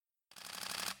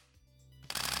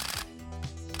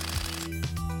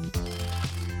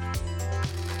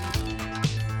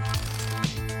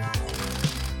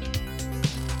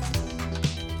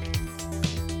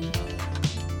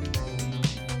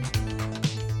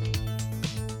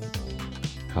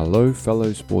Hello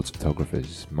fellow sports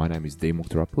photographers, my name is Dean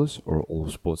Mukhtaropoulos, or All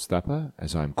Sports Snapper,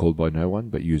 as I am called by no one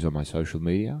but used on my social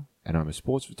media, and I'm a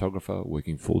sports photographer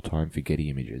working full-time for Getty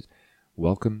Images.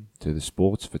 Welcome to the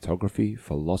Sports Photography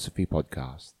Philosophy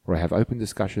Podcast, where I have open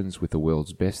discussions with the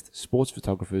world's best sports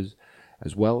photographers,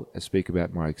 as well as speak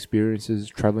about my experiences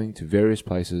traveling to various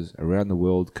places around the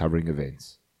world covering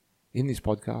events. In this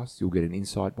podcast, you'll get an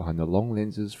insight behind the long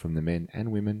lenses from the men and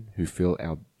women who fill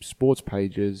our sports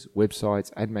pages,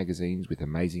 websites, and magazines with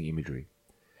amazing imagery.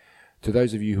 To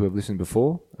those of you who have listened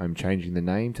before, I'm changing the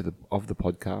name of the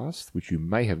podcast, which you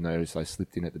may have noticed I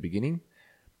slipped in at the beginning.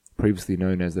 Previously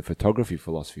known as the Photography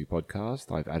Philosophy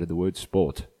Podcast, I've added the word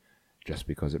sport, just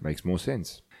because it makes more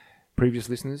sense. Previous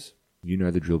listeners, you know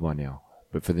the drill by now.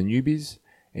 But for the newbies,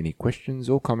 any questions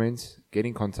or comments, get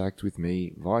in contact with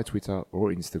me via Twitter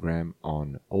or Instagram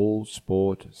on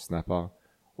allsportsnapper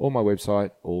or my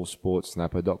website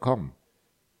allsportsnapper.com.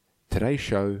 Today's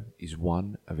show is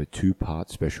one of a two-part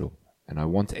special, and I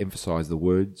want to emphasize the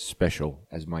word special,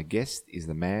 as my guest is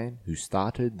the man who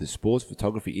started the sports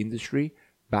photography industry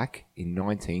back in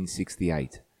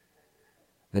 1968.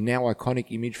 The now iconic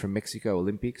image from Mexico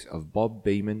Olympics of Bob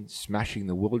Beamon smashing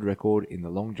the world record in the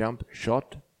long jump,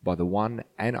 shot by the one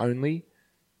and only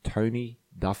Tony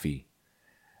Duffy.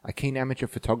 A keen amateur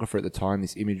photographer at the time,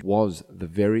 this image was the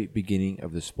very beginning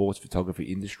of the sports photography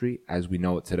industry as we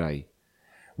know it today.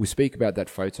 We speak about that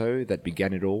photo that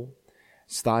began it all,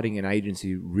 starting an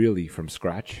agency really from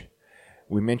scratch.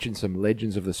 We mentioned some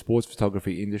legends of the sports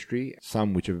photography industry,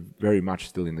 some which are very much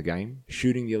still in the game,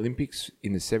 shooting the Olympics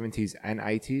in the 70s and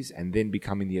 80s, and then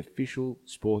becoming the official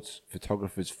sports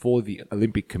photographers for the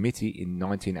Olympic Committee in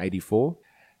 1984.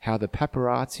 How the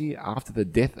paparazzi after the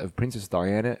death of Princess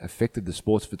Diana affected the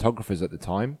sports photographers at the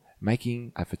time,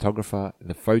 making a photographer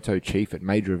the photo chief at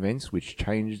major events, which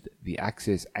changed the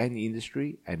access and the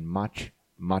industry, and much,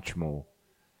 much more.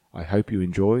 I hope you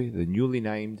enjoy the newly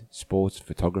named Sports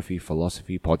Photography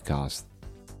Philosophy Podcast.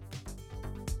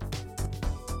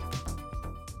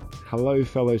 Hello,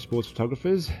 fellow sports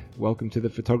photographers. Welcome to the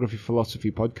Photography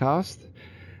Philosophy Podcast.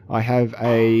 I have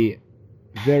a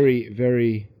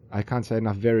very, I can't say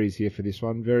enough veries here for this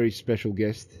one, very special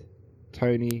guest,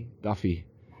 Tony Duffy.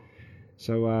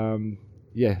 So,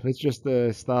 let's just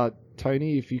start.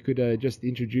 Tony, if you could just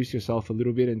introduce yourself a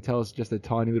little bit and tell us just a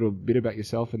tiny little bit about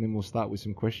yourself, and then we'll start with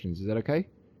some questions. Is that okay?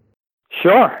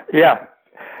 Sure, yeah.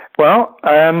 Well,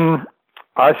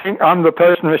 I think I'm the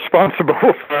person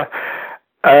responsible for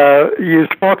you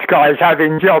sports guys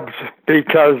having jobs,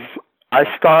 because I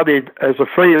started as a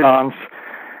freelance,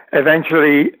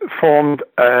 eventually formed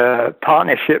a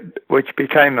partnership which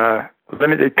became a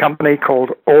limited company called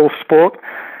All Sport,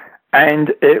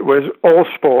 and it was All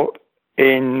Sport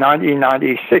in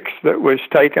 1996 that was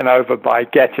taken over by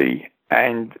Getty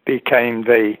and became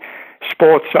the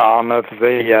sports arm of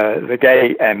the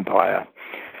Getty empire.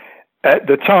 At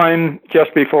the time,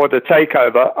 just before the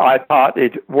takeover, I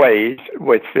parted ways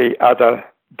with the other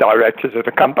directors of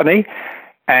the company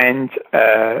and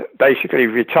basically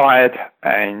retired.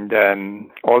 And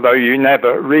although you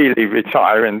never really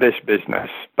retire in this business,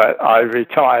 but I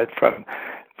retired from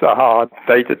the hard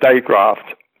day-to-day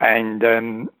graft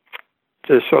and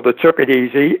just sort of took it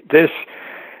easy. This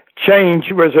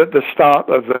change was at the start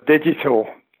of the digital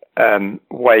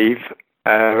wave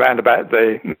around about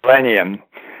the millennium.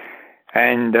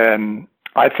 And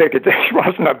I figured this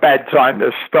wasn't a bad time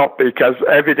to stop, because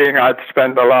everything I'd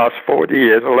spent the last 40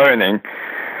 years learning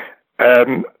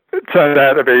turned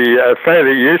out to be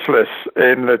fairly useless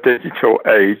in the digital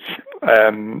age,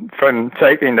 from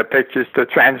taking the pictures to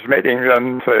transmitting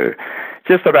them to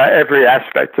just about every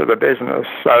aspect of the business.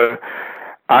 So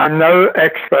I'm no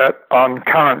expert on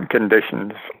current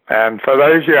conditions, and for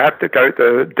those you have to go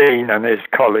to Dean and his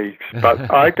colleagues.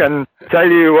 But I can tell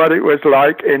you what it was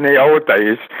like in the old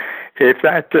days, if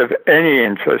that's of any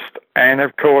interest. And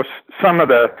of course, some of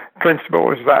the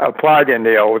principles that applied in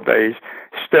the old days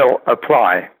still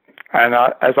apply. And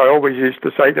as I always used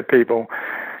to say to people,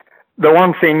 the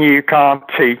one thing you can't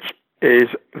teach is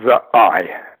the eye.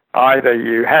 Either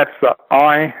you have the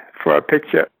eye for a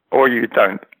picture or you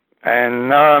don't. And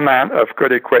no amount of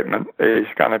good equipment is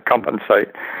going to compensate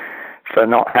for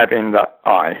not having the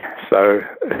eye. So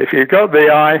if you've got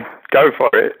the eye, go for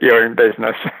it. You're in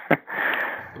business.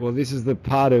 Well, this is the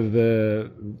part of the,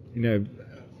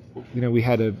 we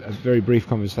had a very brief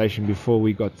conversation before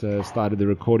we got started the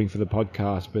recording for the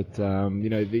podcast, but,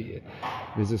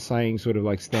 there's a saying sort of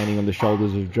like standing on the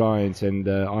shoulders of giants, and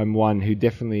I'm one who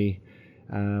definitely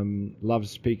loves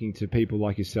speaking to people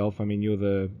like yourself. I mean, you're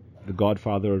the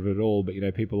godfather of it all, but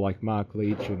people like Mark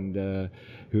Leach and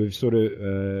who have sort of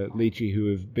Leachy,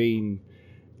 who have been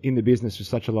in the business for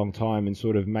such a long time and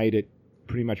sort of made it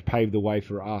pretty much paved the way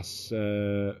for us,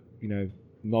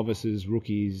 novices,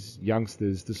 rookies,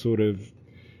 youngsters to sort of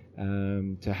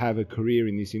to have a career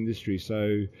in this industry.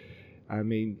 So, I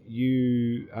mean,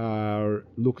 you are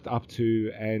looked up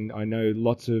to, and I know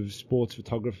lots of sports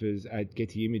photographers at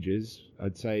Getty Images.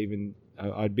 I'd say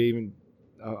I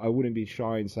wouldn't be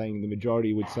shy in saying the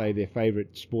majority would say their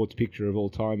favorite sports picture of all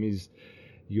time is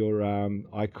your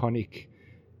iconic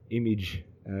image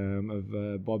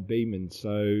of Bob Beamon.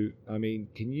 So, I mean,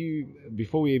 can you,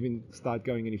 before we even start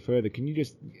going any further, can you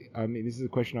just, I mean, this is a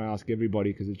question I ask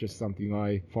everybody because it's just something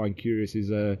I find curious,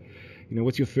 is,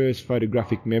 what's your first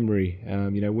photographic memory?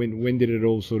 When did it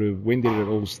all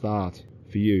start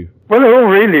for you? Well, it all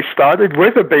really started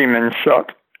with a Beamon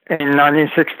shot in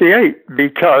 1968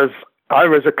 because I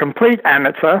was a complete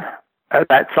amateur at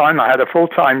that time. I had a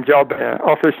full-time job, an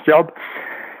office job,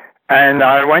 and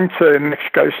I went to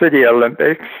Mexico City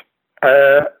Olympics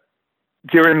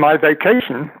during my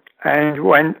vacation and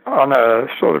went on a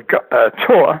sort of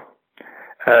tour.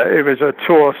 It was a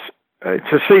tour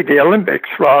to see the Olympics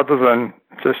rather than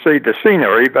to see the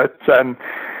scenery, but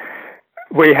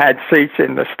we had seats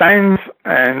in the stands,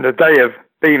 and the day of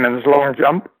Beamon's long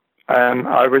jump,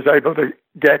 I was able to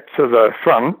get to the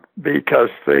front because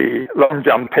the long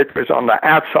jump pit was on the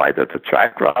outside of the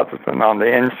track rather than on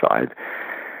the inside.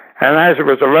 And as there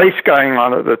was a race going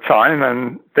on at the time,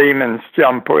 and Beamon's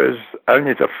jump was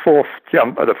only the fourth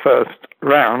jump of the first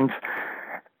round,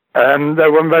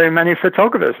 there weren't very many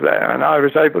photographers there, and I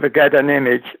was able to get an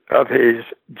image of his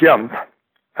jump,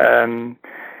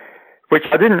 which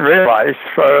I didn't realize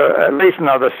for at least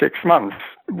another 6 months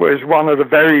was one of the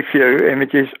very few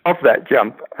images of that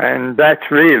jump. And that's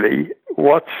really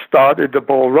what started the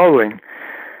ball rolling.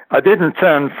 I didn't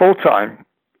turn full-time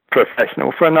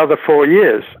professional for another 4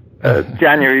 years.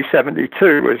 January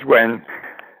 72 was when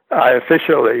I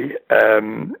officially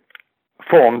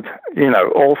formed,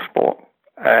 All Sport.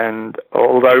 And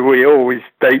although we always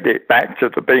date it back to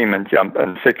the Beamon jump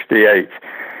in 68,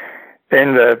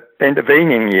 in the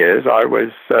intervening years, I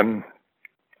was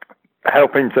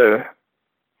helping to,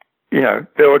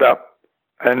 build up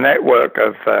a network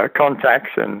of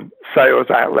contacts and sales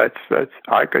outlets that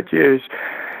I could use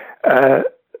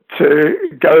to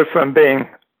go from being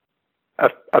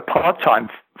a part-time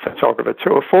photographer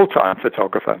to a full-time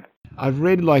photographer. I've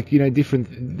read different,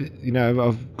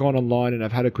 I've gone online and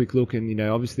I've had a quick look, and,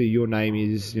 obviously your name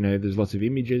is, there's lots of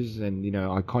images and,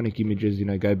 iconic images,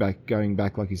 going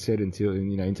back, like you said, until,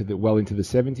 into the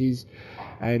 70s.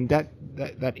 And that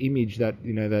image,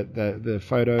 the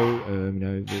photo,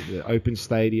 the open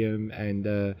stadium and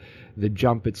the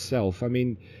jump itself. I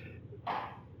mean,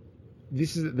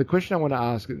 this is the question I want to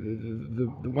ask.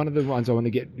 One of the ones I want to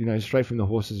get, straight from the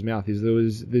horse's mouth is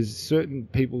there's certain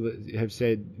people that have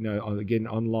said, again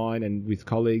online and with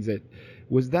colleagues, that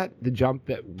was that the jump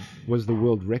that was the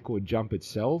world record jump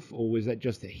itself, or was that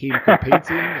just him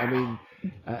competing? I mean,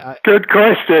 good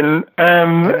question.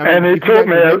 And it took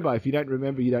me. If you don't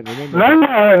remember, you don't remember. No.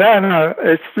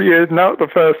 You're not the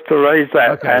first to raise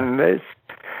that, okay. And it's.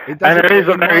 It doesn't,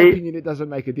 in my opinion, it doesn't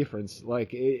make a difference.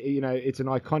 It's an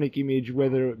iconic image,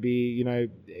 whether it be,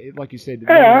 like you said,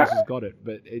 no one else has got it.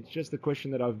 But it's just a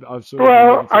question that I've sort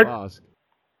of wanted to ask.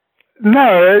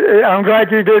 No, I'm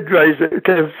glad you did raise it,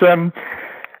 because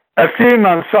a few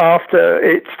months after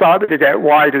it started to get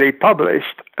widely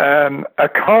published, a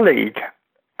colleague,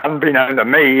 unbeknown to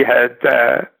me, had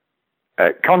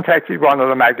contacted one of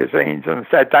the magazines and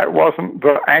said that wasn't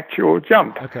the actual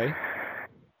jump. Okay.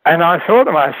 And I thought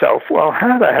to myself, well,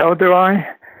 how the hell do I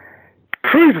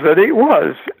prove that it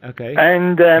was? Okay.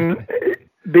 And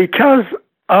because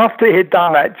after he'd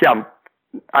done that jump,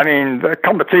 I mean, the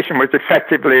competition was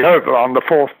effectively over on the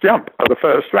fourth jump of the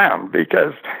first round,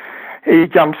 because he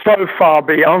jumped so far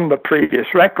beyond the previous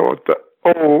record that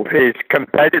all his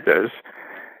competitors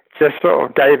just sort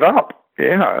of gave up.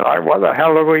 Like, what the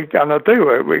hell are we going to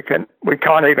do? We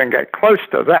can't even get close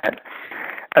to that.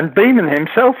 And Beamon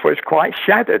himself was quite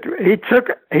shattered. He took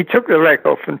the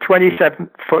record from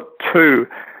 27'2",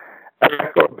 a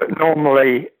record that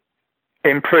normally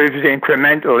improves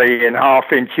incrementally in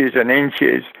half inches and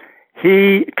inches.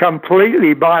 He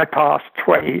completely bypassed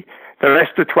the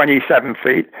rest of 27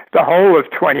 feet, the whole of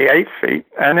 28 feet,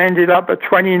 and ended up at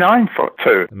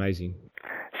 29'2". Amazing.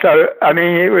 So, I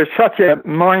mean, it was such a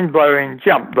mind-blowing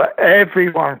jump that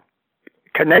everyone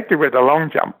connected with the long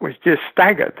jump was just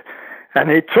staggered. And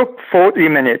it took 40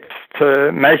 minutes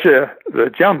to measure the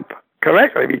jump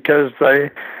correctly, because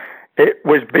it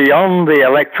was beyond the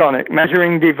electronic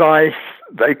measuring device.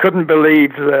 They couldn't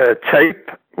believe the tape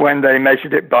when they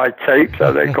measured it by tape,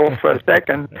 so they called for a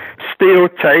second steel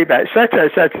tape, etc.,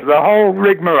 etc. The whole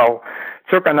rigmarole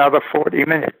took another 40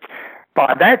 minutes.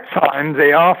 By that time,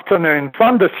 the afternoon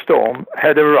thunderstorm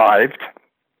had arrived,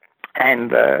 and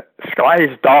the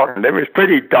skies darkened. It was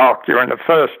pretty dark during the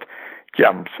first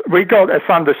jumps. We got a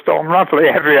thunderstorm roughly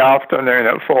every afternoon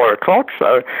at 4 o'clock,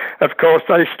 so of course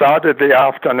they started the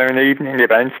afternoon evening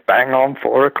events bang on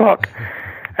 4 o'clock.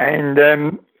 And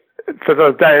for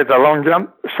the day of the long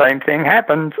jump, same thing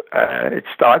happened. It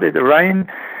started to rain,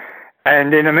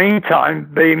 and in the meantime,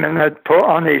 Beeman had put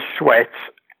on his sweats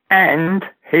and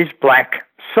his black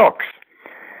socks.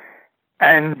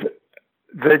 And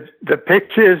the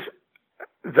pictures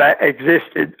that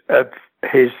existed of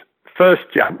his first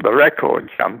jump, the record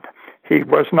jump, he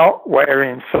was not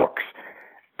wearing socks.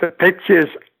 The pictures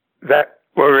that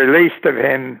were released of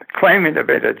him claiming to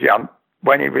be the jump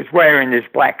when he was wearing his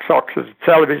black socks as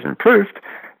television proved,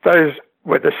 those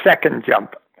were the second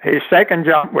jump. His second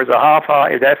jump was a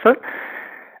half-hearted effort.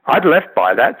 I'd left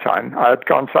by that time. I'd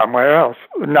gone somewhere else,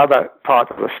 another part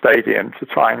of the stadium to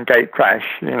try and gate crash,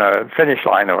 finish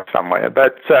line or somewhere.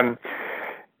 But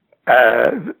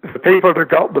the people who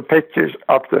got the pictures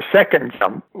of the second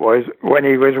jump was when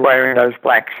he was wearing those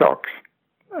black socks.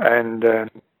 And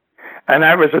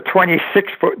that was a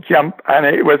 26-foot jump, and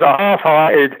it was a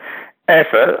half-hearted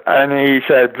effort. And he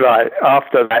said, right,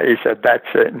 after that, he said, that's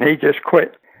it. And he just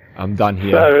quit. I'm done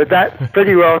here. So that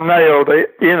pretty well nailed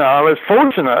it. I was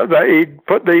fortunate that he'd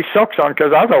put these socks on,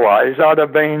 because otherwise I'd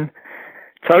have been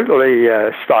totally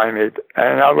stymied,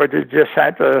 and I would have just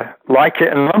had to like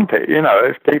it and lump it,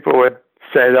 if people had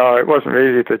said, oh, it wasn't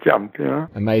easy to jump,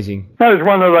 Amazing. That was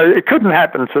one of those, it couldn't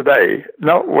happen today,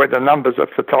 not with the numbers of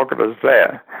photographers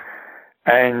there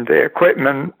and the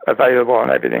equipment available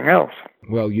and everything else.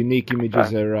 Well, unique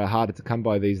images are harder to come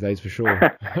by these days, for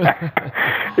sure.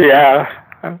 Yeah.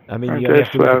 I mean, you have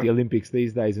to look at the Olympics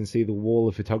these days and see the wall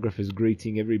of photographers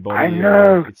greeting everybody. I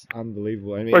know. It's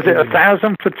unbelievable. I mean, was it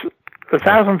 1,000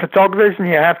 photographers, and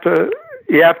you have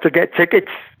to get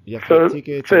tickets for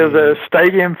the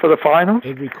stadium for the finals?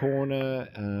 Every corner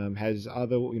has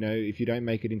other, if you don't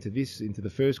make it into the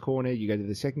first corner, you go to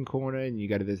the second corner, and you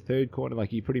go to the third corner.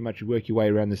 Like, you pretty much work your way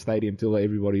around the stadium till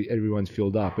everyone's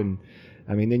filled up. And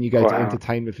I mean, then you go to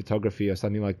entertainment photography or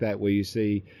something like that, where you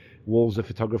see walls of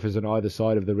photographers on either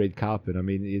side of the red carpet. I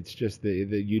mean, it's just the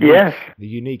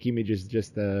unique image is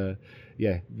just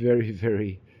very,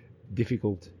 very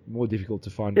more difficult to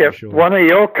find, for sure. One of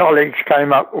your colleagues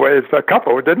came up with a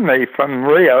couple, didn't he, from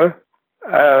Rio?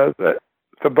 The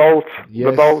Bolt,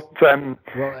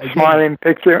 smiling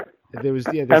picture. There was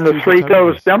and the three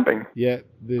girls jumping. Yeah,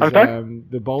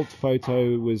 the Bolt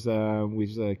photo was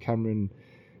with Cameron.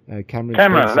 Cameron,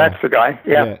 that's the guy.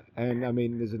 Yeah. And I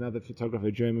mean, there's another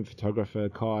German photographer,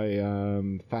 Kai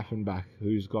Pfaffenbach,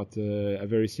 who's got a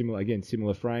very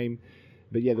similar frame.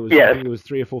 But yeah, I think there was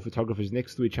 3 or 4 photographers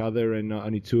next to each other, and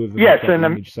only 2 of them. Yes, in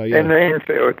the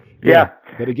infield. Yeah.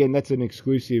 But again, that's an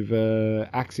exclusive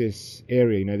access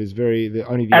area. There's only the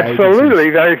absolutely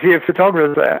agencies. Very few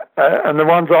photographers there, and the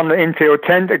ones on the infield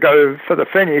tend to go for the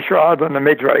finish rather than the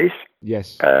mid race.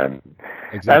 Yes.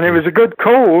 Exactly. And it was a good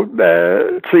call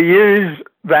to use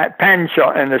that pan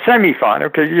shot in the semi-final,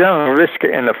 because you don't risk it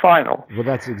in the final. Well,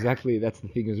 that's the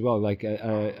thing as well. Like,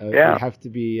 would have to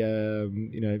be,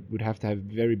 would have to have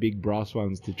very big brass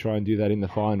ones to try and do that in the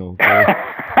final.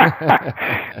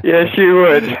 Yes, you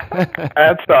would.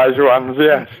 That size ones,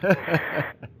 yes.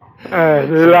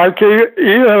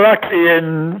 You're lucky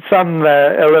in some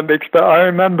Olympics, but I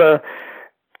remember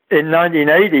in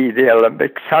 1980, the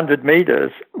Olympics, 100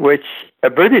 meters, which a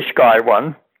British guy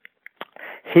won.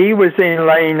 He was in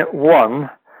lane 1,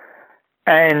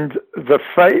 and the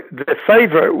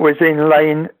favourite was in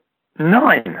lane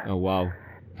 9. Oh, wow.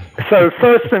 So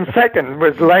first and second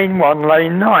was lane 1,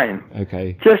 lane 9.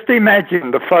 Okay. Just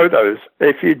imagine the photos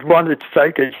if you'd wanted to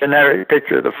take a generic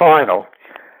picture of the final.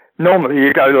 Normally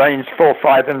you go lanes 4,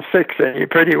 5, and 6, and you're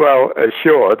pretty well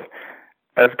assured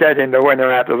of getting the winner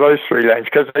out of those 3 lanes,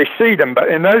 because they see them, but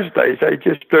in those days they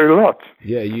just drew lots.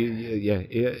 Yeah,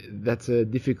 that's a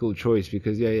difficult choice,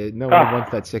 because no one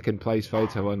wants that second place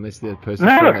photo unless the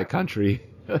person's from that country.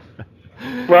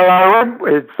 Well, I went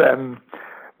with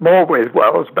more with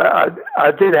Wells, but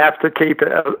I did have to keep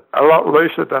it a lot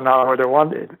looser than I would have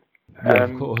wanted. Yeah,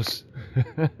 of course.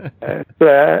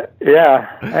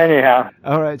 Anyhow.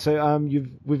 All right, so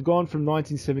we've gone from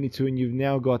 1972, and you've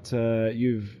now got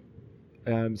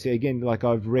see, again, like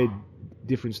I've read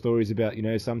different stories about,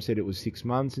 some said it was 6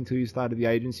 months until you started the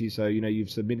agency. So, you've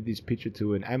submitted this picture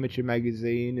to an amateur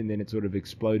magazine and then it sort of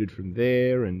exploded from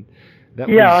there. And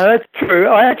that's true.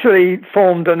 I actually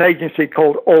formed an agency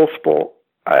called All Sport,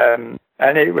 and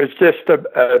it was just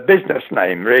a business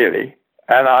name, really.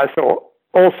 And I thought,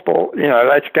 All Sport,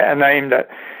 let's get a name that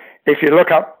if you look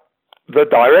up the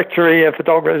directory of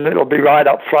photographers, it'll be right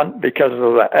up front because of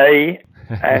the A,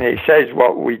 and it says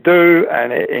what we do,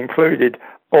 and it included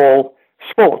all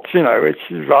sports, which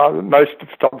is rather, most of the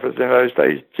photographers in those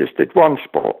days just did one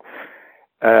sport.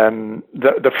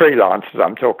 The freelancers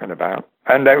I'm talking about.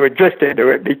 And they were just into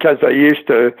it because they used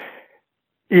to,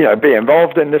 be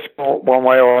involved in the sport one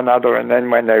way or another, and then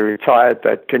when they retired,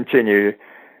 they'd continue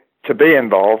to be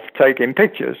involved, taking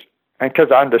pictures. And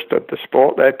because I understood the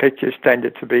sport, their pictures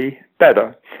tended to be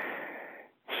better.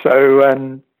 So,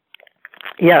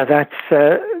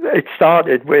 it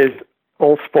started with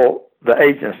All Sport, the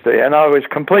agency, and I was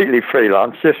completely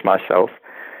freelance, just myself.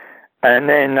 And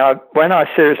then when I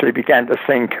seriously began to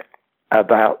think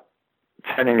about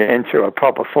turning it into a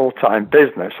proper full-time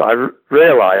business, I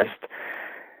realized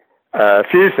a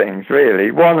few things, really.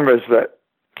 One was that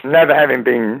never having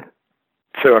been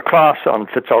to a class on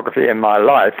photography in my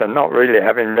life and not really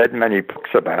having read many books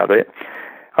about it,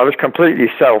 I was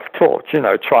completely self-taught,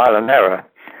 trial and error.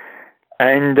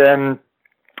 And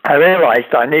I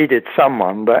realized I needed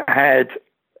someone that had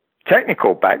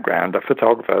technical background, a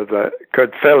photographer that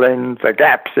could fill in the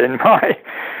gaps in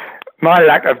my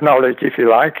lack of knowledge, if you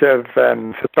like, of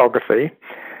photography.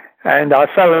 And I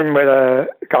fell in with a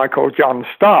guy called John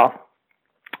Starr,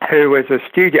 who was a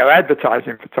studio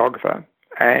advertising photographer.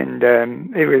 And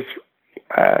he was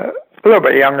a little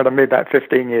bit younger than me, about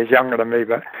 15 years younger than me,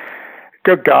 but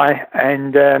good guy.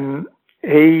 And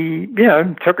he,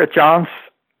 took a chance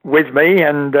with me,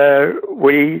 and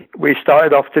we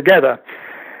started off together.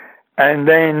 And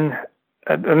then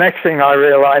the next thing I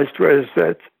realized was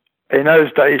that in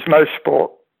those days, most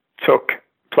sport took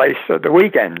place at the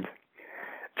weekend.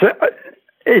 So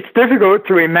it's difficult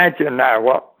to imagine now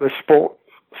what the sport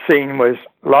scene was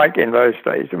like in those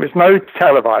days. There was no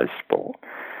televised sport.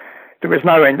 There was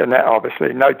no internet,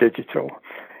 obviously, no digital.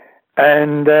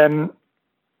 And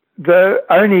the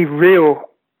only real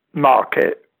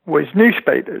market was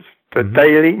newspapers, the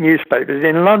daily newspapers.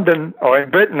 In London, or in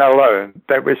Britain alone,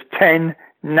 there was 10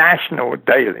 national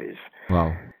dailies.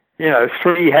 Wow.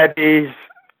 3 heavies,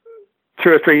 2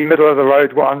 or 3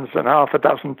 middle-of-the-road ones, and half a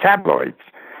dozen tabloids.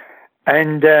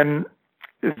 And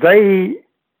they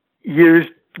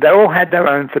all had their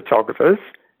own photographers,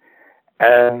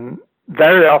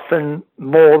 very often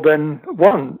more than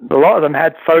one. A lot of them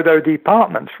had photo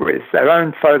departments with their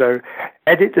own photo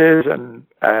editors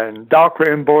and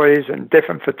darkroom boys and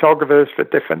different photographers for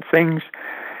different things.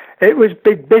 It was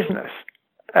big business.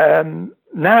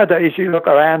 Nowadays, you look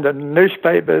around and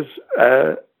newspapers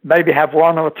maybe have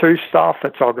 1 or 2 staff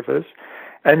photographers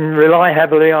and rely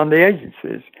heavily on the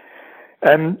agencies.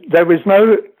 There was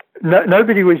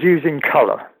nobody was using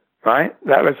color, right?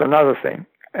 That was another thing.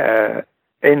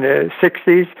 In the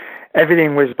 60s,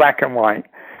 everything was black and white.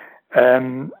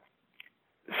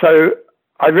 So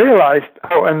I realized,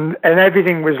 and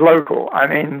everything was local. I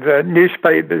mean, the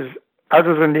newspapers,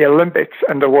 other than the Olympics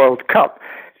and the World Cup,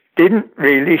 didn't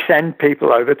really send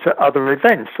people over to other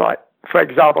events. Like, for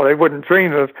example, they wouldn't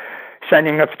dream of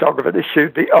sending a photographer to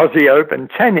shoot the Aussie Open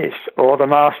tennis or the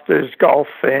Masters golf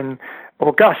in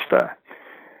Augusta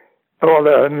or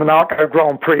the Monaco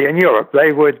Grand Prix in Europe.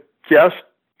 They would just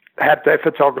have their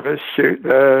photographers shoot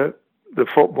the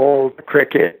football, the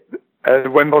cricket, the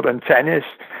Wimbledon tennis,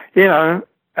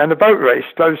 and the boat race,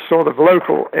 those sort of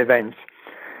local events.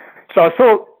 So I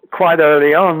thought quite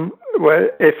early on,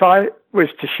 if I was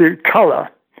to shoot color,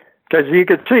 because you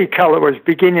could see color was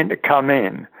beginning to come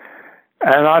in,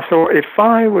 and I thought if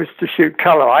I was to shoot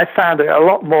color, I found it a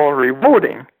lot more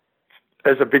rewarding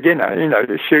as a beginner,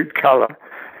 to shoot color.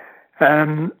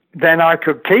 Then I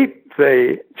could keep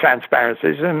the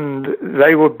transparencies, and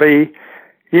they would be,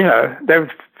 they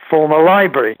would form a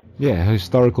library. Yeah, a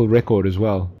historical record as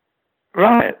well.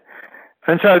 Right.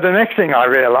 And so the next thing I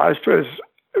realized was,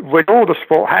 with all the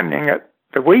sport happening at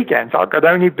the weekends, I could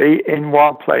only be in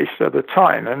one place at a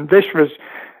time. And this was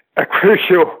a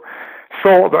crucial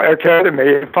thought that occurred to me.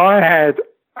 If I had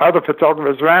other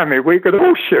photographers around me, we could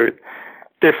all shoot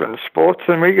different sports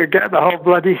and we could get the whole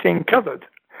bloody thing covered.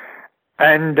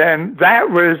 And that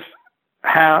was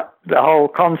how the whole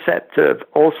concept of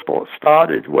All Sport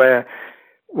started, where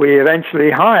we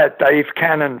eventually hired Dave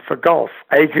Cannon for golf,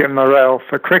 Adrian Morel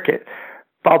for cricket,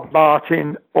 Bob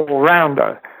Martin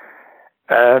all-rounder,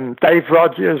 Dave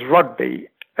Rogers rugby.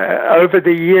 Over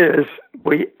the years,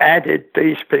 we added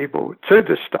these people to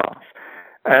the staff.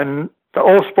 And the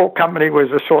All Sport Company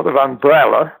was a sort of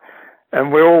umbrella,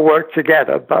 and we all worked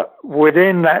together. But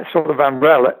within that sort of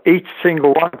umbrella, each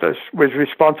single one of us was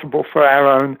responsible for our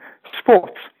own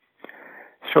sports.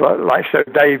 So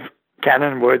Dave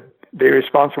Cannon would be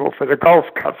responsible for the golf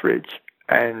coverage,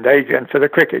 and Adrian for the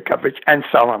cricket coverage, and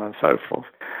so on and so forth.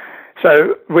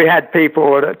 So we had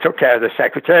people that took care of the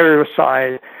secretarial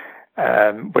side.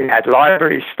 We had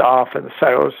library staff and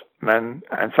salesmen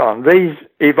and so on. These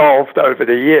evolved over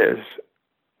the years.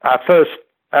 Our first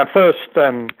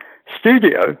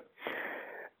studio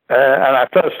and our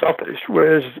first office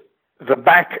was the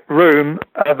back room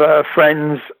of a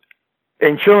friend's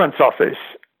insurance office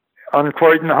on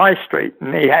Croydon High Street,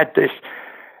 and he had this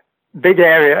big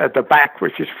area at the back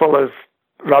which is full of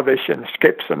rubbish and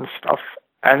skips and stuff,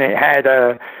 and it had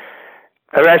a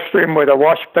restroom with a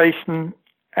wash basin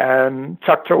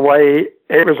tucked away.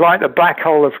 It was like the black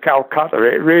hole of Calcutta.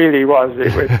 It really was.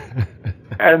 It was,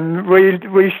 and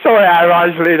we saw our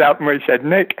eyes lit up, and we said,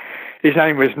 Nick, his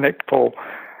name was Nick Paul.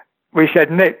 We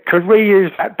said, Nick, could we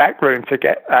use that back room to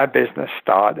get our business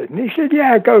started? And he said,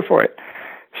 yeah, go for it.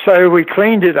 So we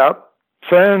cleaned it up,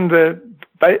 turned the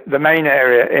main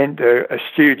area into a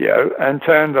studio, and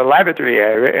turned the lavatory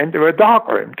area into a dark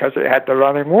room because it had the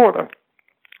running water.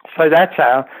 So that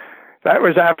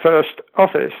was our first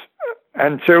office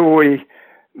until we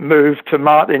moved to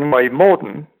Martin Way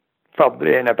Morden,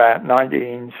 probably in about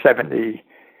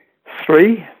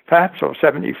 1973, perhaps, or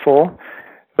 74.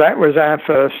 That was our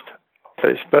first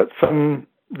office. But from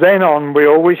then on, we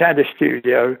always had a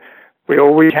studio. We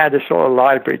always had a sort of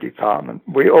library department.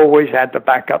 We always had the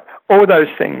backup. All those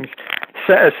things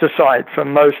set us aside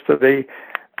from most of the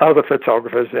other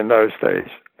photographers in those days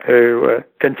who were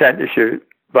content to shoot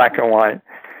black and white.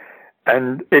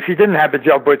 And if you didn't have a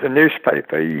job with the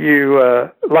newspaper, you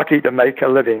were lucky to make a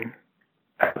living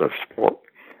out of sport.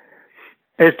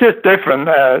 It's just different,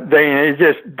 Dean. It's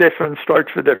just different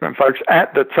strokes for different folks.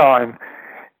 At the time,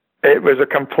 it was a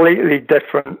completely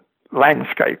different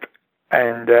landscape.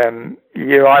 And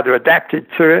you either adapted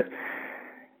to it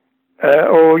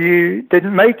or you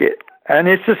didn't make it. And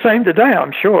it's the same today,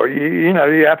 I'm sure. You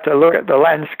have to look at the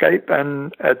landscape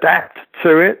and adapt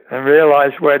to it and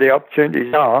realize where the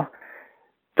opportunities are.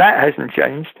 That hasn't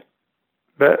changed.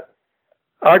 But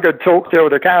I could talk till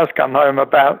the cows come home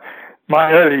about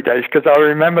my early days because I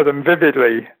remember them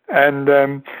vividly. And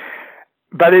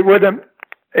but it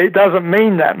doesn't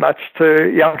mean that much to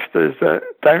youngsters that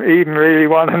don't even really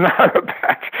want to know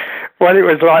about what it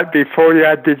was like before you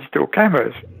had digital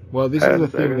cameras. Well, this is the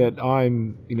thing that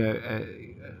I'm,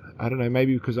 I don't know,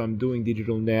 maybe because I'm doing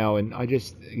digital now, and I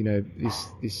just,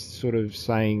 this sort of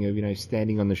saying of,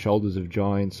 standing on the shoulders of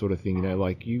giants sort of thing,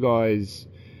 like you guys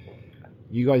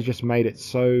just made it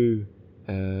so,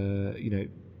 you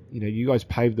guys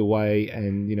paved the way,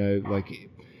 and, you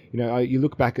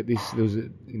look back at this, there was,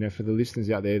 for the listeners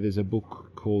out there, there's a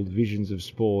book called Visions of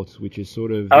Sport, which is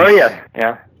sort of...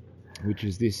 yeah. Which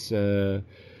is this, I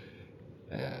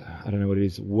don't know what it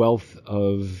is, wealth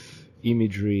of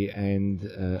imagery, and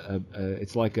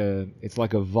it's like a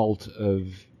vault of,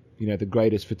 the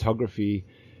greatest photography,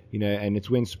 and it's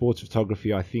when sports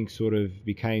photography, I think, sort of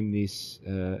became this,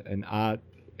 an art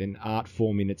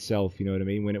form in itself, you know what I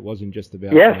mean? When it wasn't just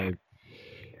about... Yes.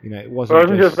 It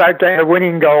wasn't just about getting a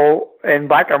winning goal in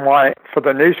black and white for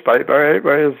the newspaper. It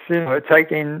was,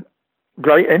 taking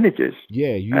great images.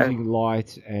 Yeah, using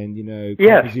light and,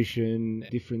 composition,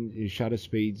 different shutter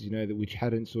speeds, which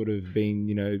hadn't sort of been,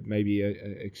 maybe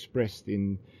expressed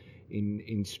in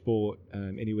sport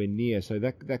anywhere near. So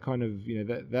that kind of,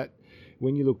 that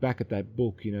when you look back at that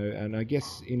book, and I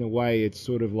guess in a way it's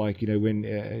sort of like, when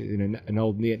an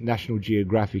old National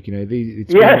Geographic,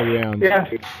 it's been around. Yeah.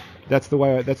 That's the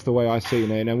way I see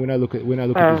it, and when I look at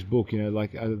this book,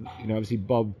 obviously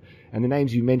Bob and the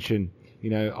names you mentioned,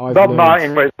 Bob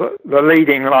Martin was the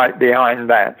leading light behind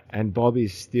that. And Bob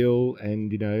is still, and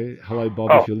hello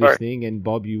Bob, if you're listening, and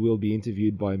Bob, you will be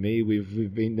interviewed by me.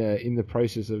 We've been in the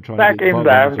process of trying to get Bob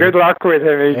down. Good luck with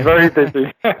him. He's very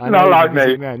busy. Not like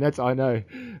me. Man, I know,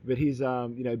 but he's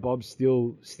Bob's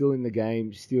still in the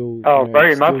game, still. Oh,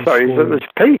 very much so. He's at his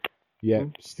peak. Yeah,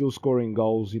 still scoring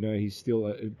goals. He's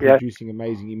still producing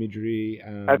amazing imagery.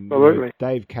 Absolutely.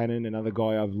 Dave Cannon, another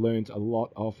guy I've learnt a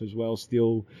lot off as well.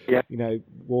 Still,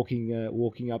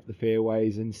 walking up the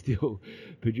fairways and still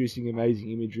producing amazing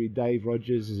imagery. Dave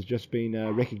Rogers has just been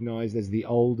recognised as the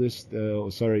oldest.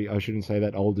 Sorry, I shouldn't say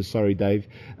that oldest. Sorry, Dave.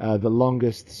 The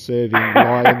longest serving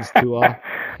Lions tour.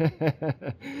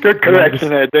 Good correction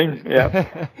there, Dean.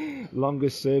 Yeah.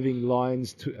 longest serving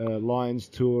Lions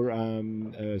Tour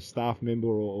staff member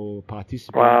or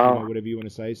participant, Wow. whatever you want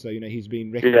to say. So he's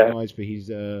been recognised for his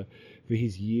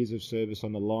years of service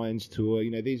on the Lions Tour.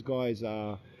 These guys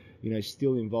are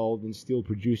still involved and still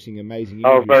producing amazing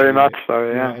imagery. Oh, very much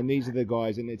so, yeah. And these are the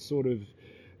guys, and it's sort of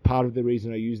part of the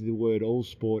reason I use the word all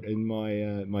sport in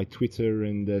my Twitter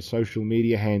and social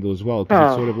media handle as well,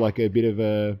 because it's sort of like a bit of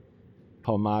a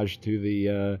homage to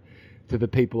the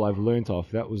people I've learnt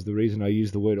off. That was the reason I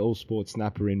used the word all sport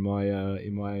snapper in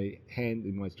my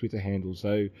Twitter handle.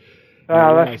 So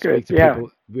that's good.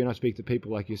 When I speak to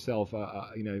people like yourself,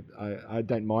 I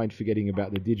don't mind forgetting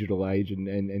about the digital age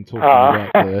and talking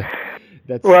about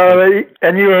that's. Well,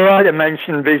 and you were right to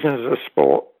mention Visions of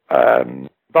Sport.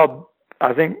 Bob,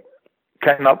 I think,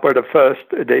 came up with the first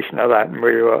edition of that, and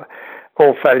we were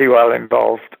all fairly well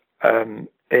involved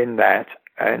in that.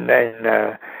 And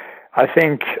then I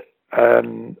think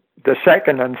the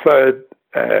second and third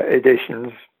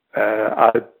editions,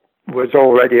 I was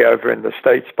already over in the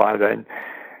States by then.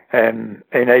 In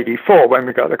 '84, when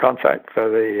we got the contract for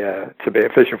to be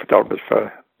official photographers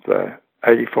for the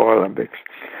 '84 Olympics,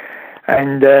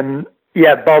 and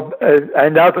Bob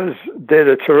and others did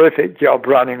a terrific job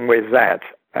running with that,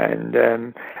 and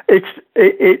it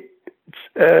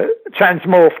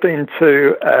transmorphed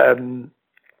into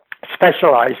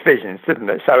specialised visions, didn't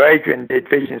it? So Adrian did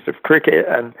visions of cricket,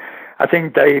 and I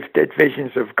think Dave did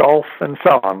visions of golf and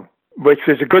so on, which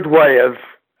was a good way of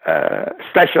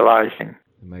specialising.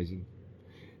 Amazing.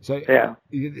 So I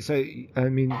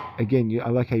mean, again, I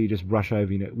like how you just brush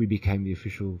over. We became the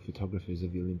official photographers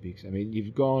of the Olympics. I mean,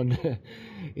 you've gone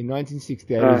in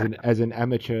 1968 as an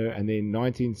amateur, and then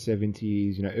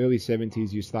 1970s, early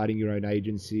 70s, you're starting your own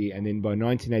agency, and then by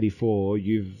 1984,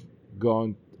 you've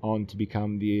gone on to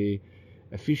become the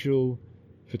official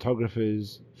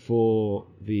photographers for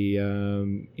the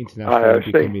International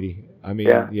Olympic Committee. I mean,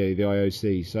 the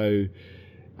IOC. So,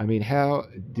 I mean,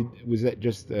 was that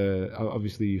just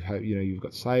obviously you've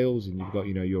got sales and you've got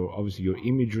your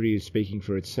imagery is speaking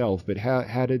for itself, but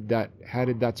how did that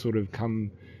sort of come?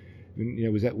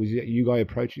 Was that you guys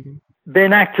approaching them?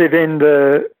 Being active in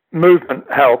the movement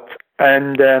helped,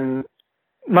 and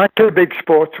my two big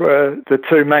sports were the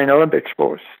two main Olympic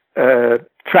sports,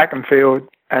 track and field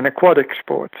and aquatic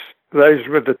sports. Those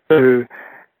were the two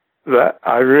that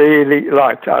I really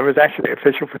liked. I was actually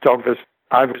official photographer.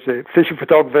 I was the official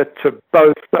photographer to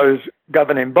both those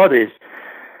governing bodies,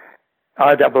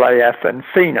 IAAF and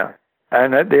FINA.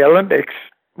 And at the Olympics,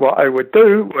 what I would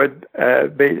do would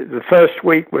be the first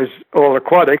week was all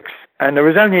aquatics, and there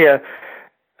was only a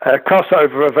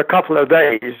crossover of a couple of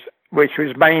days, which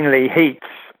was mainly heats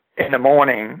in the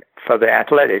morning for the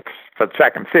athletics, for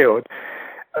track and field.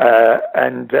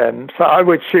 So I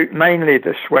would shoot mainly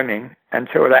the swimming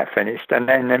until that finished, and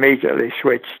then immediately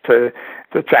switch to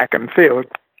the track and field,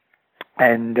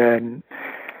 and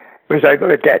was able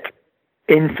to get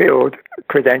infield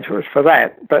credentials for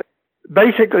that. But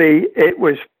basically, it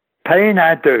was paying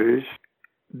our dues,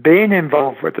 being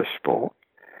involved with the sport,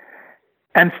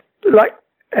 and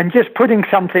just putting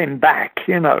something back.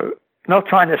 Not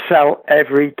trying to sell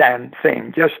every damn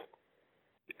thing, just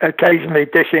occasionally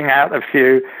dishing out a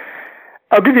few.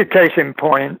 I'll give you a case in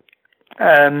point.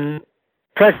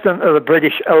 President of the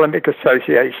British Olympic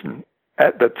Association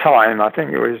at the time, I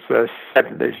think it was the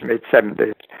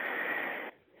mid-70s,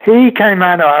 he came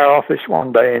out of our office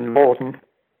one day in Morton,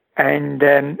 and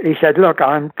he said, look,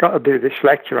 I've got to do this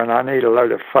lecture and I need a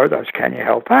load of photos. Can you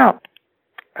help out?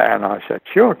 And I said,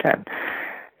 sure, can.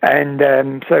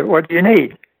 And so what do you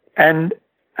need? And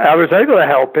I was able to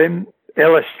help him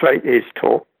illustrate his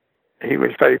talk. He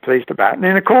was very pleased about it. And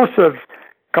in the course of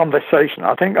conversation,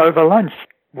 I think over lunch,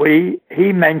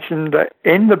 he mentioned that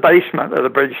in the basement of the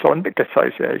British Olympic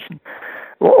Association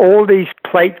were all these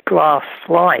plate glass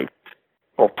slides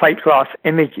or plate glass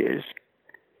images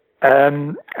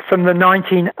from the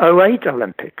 1908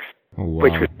 Olympics,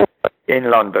 which was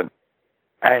in London.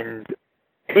 And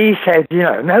he said,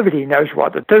 nobody knows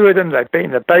what to do with them. They've been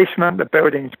in the basement. The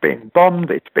building's been bombed.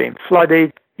 It's been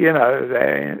flooded.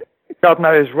 God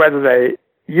knows whether they're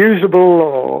usable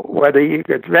or whether you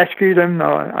could rescue them.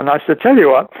 And I said, tell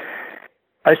you what,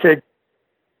 I said,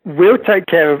 we'll take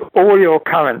care of all your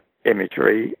current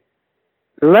imagery.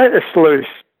 Let us loose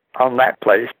on that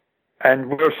place, and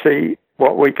we'll see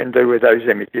what we can do with those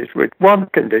images with one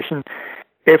condition.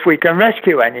 If we can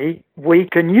rescue any, we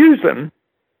can use them,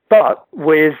 but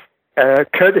with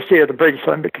courtesy of the British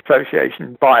Olympic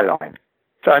Association byline.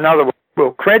 So in other words,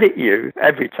 we'll credit you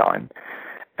every time,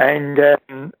 and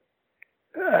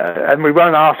we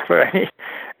won't ask for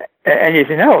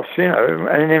anything else,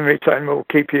 and in return we'll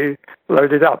keep you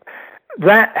loaded up.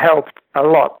 That helped a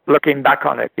lot looking back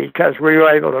on it, because we were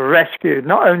able to rescue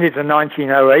not only the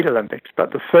 1908 Olympics,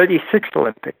 but the 36th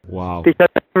Olympics. Wow. Because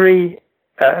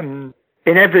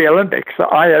in every Olympics, the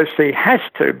IOC has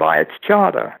to, by its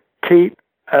charter, keep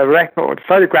a record,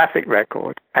 photographic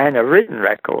record, and a written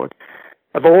record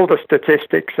of all the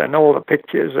statistics and all the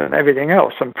pictures and everything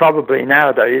else, and probably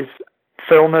nowadays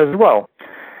film as well,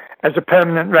 as a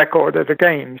permanent record of the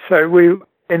games. So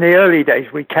in the early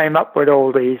days, we came up with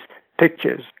all these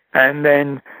pictures, and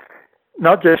then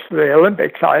not just the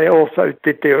Olympics, I also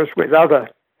did deals with other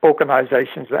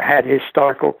organizations that had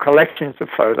historical collections of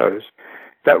photos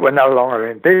that were no longer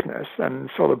in business, and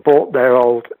sort of bought their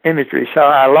old imagery. So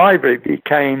our library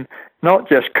became not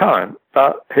just current,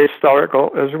 but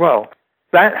historical as well.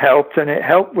 That helped, and it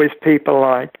helped with people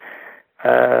like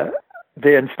the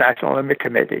International Olympic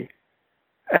Committee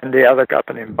and the other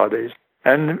governing bodies.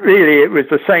 And really, it was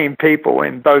the same people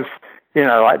in both,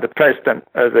 like the president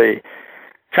of the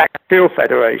Track and Field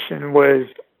Federation was,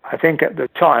 I think at the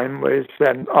time, was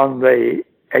on the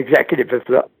executive of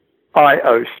the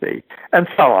IOC, and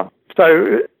so on.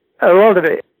 So a lot of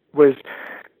it was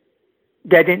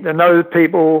getting to know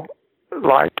people,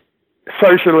 like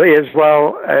socially as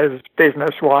well as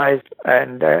business-wise,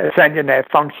 and attending their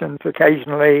functions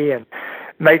occasionally and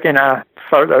making our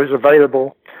photos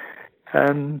available.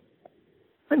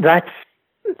 That's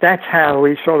how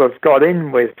we sort of got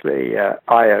in with the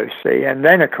IOC. And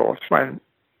then, of course, when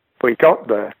we got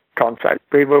the contract,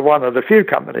 we were one of the few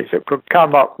companies that could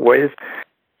come up with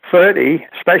 30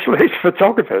 specialist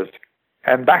photographers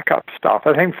and backup staff.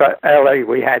 I think for LA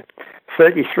we had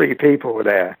 33 people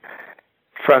there,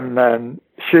 from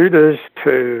shooters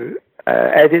to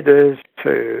editors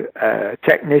to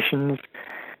technicians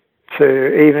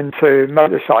to even to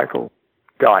motorcycle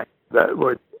guy that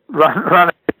would run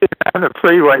around the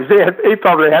freeways. He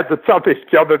probably had the toughest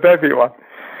job of everyone.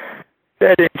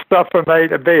 Getting stuff from A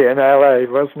to B in LA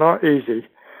was not easy.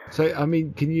 So,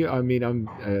 I'm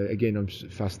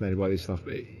fascinated by this stuff.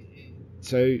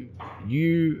 So,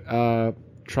 you are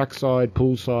trackside,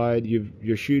 poolside,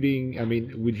 you're shooting.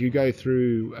 Would you go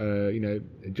through,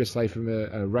 just say from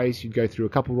a race, you'd go through a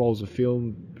couple rolls of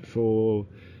film for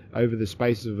over the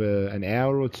space of an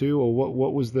hour or two, or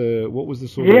what was the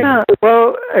sort of? Yeah,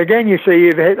 well, again, you see,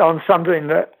 you've hit on something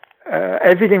that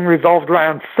everything revolved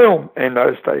around film in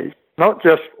those days. Not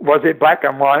just was it black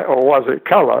and white or was it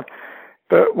color,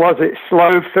 but was it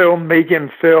slow film, medium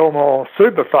film, or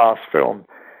super fast film?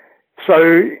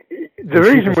 So the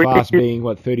reason super fast being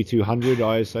what, 3200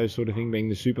 ISO sort of thing, being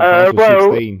the super fast,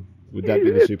 or 16? Would that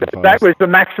be the super fast? That was the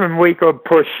maximum we could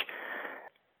push.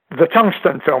 The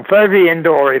tungsten film for every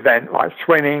indoor event, like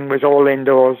swimming was all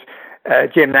indoors,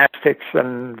 gymnastics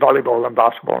and volleyball and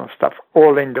basketball and stuff,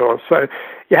 all indoors. So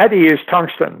you had to use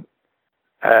tungsten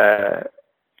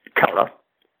color.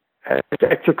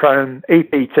 Ektachrome,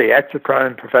 EPT,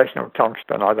 Ektachrome Professional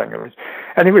Tungsten, I think it was.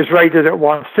 And it was rated at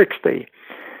 160.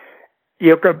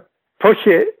 You could push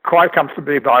it quite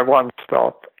comfortably by one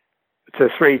stop to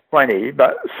 320,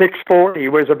 but 640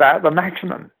 was about the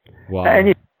maximum. Wow.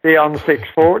 Anything beyond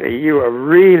 640, you were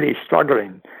really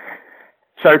struggling.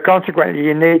 So consequently,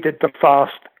 you needed the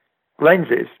fast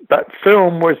lenses, but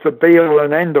film was the be-all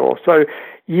and end-all. So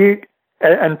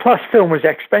and plus film was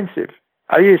expensive.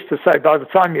 I used to say by the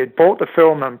time you'd bought the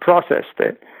film and processed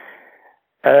it,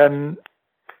 a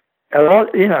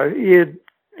lot,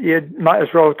 you might as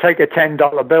well take a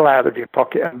 $10 bill out of your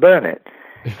pocket and burn it.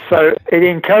 So it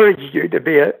encouraged you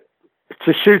to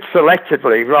shoot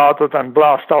selectively rather than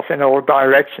blast off in all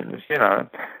directions,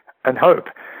 and hope.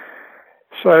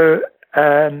 So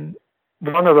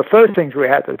one of the first things we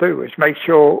had to do was make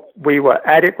sure we were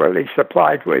adequately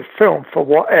supplied with film for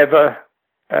whatever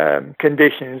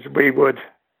conditions we would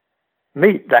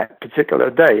meet that particular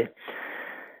day.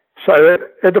 So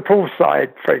at the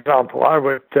poolside, for example, I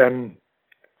would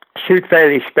shoot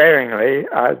fairly sparingly.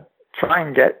 I'd try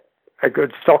and get a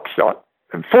good stock shot.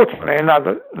 And fortunately,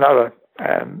 another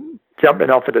jumping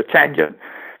off at a tangent,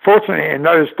 fortunately in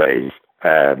those days,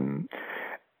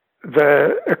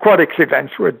 the aquatics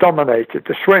events were dominated,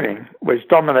 the swimming was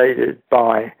dominated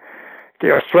by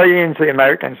the Australians, the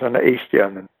Americans, and the East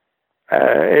Germans.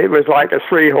 It was like a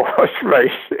 3-horse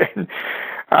race.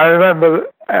 I remember,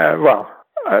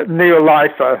 Neil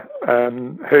Leifer,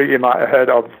 who you might have heard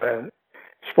of,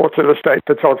 Sports Illustrated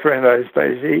photographer in those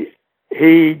days,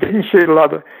 he didn't shoot a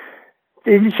lot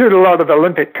of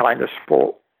Olympic kind of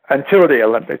sport until the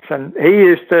Olympics, and he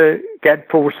used to get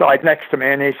poolside next to me,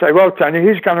 and he'd say, "Well, Tony,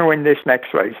 who's going to win this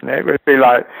next race?" And it would be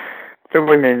like the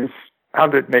women's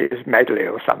 100 meters medley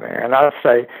or something, and I'd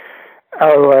say,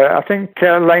 I think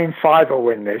lane 5 will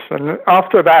win this. And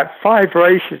after about 5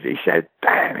 races, he said,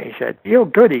 damn, he said, you're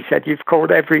good. He said, you've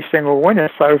called every single winner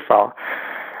so far.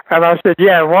 And I said,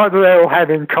 yeah, what do they all have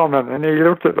in common? And he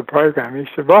looked at the program. He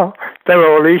said, well, they're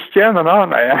all East German,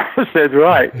 aren't they? I said,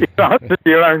 right, you answered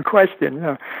your own question.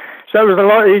 Yeah. So it was a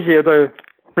lot easier to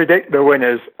predict the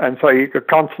winners, and so you could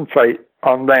concentrate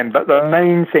on them. But the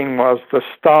main thing was the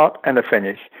start and the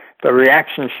finish, the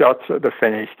reaction shots at the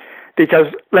finish. Because,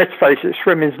 let's face it,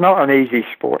 swimming's not an easy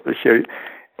sport to shoot.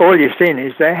 All you're seeing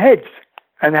is their heads.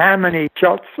 And how many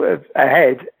shots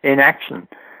ahead in action,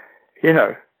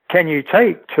 can you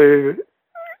take to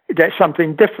get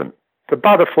something different? The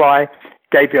butterfly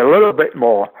gave you a little bit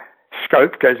more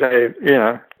scope because they,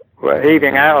 were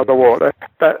heaving out of the water.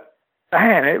 But,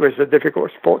 man, it was a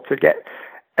difficult sport to get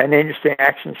an interesting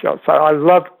action shot. So I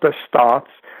loved the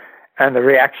starts and the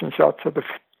reaction shots of the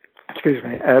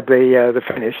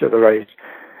finish of the race.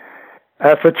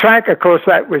 For track, of course,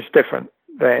 that was different.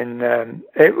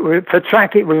 For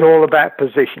track, it was all about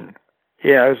position.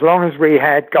 As long as we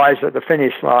had guys at the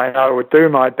finish line, I would do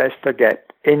my best to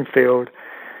get infield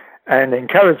and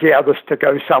encourage the others to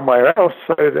go somewhere else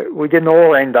so that we didn't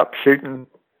all end up shooting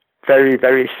very,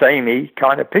 very samey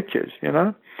kind of pictures,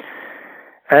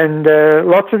 And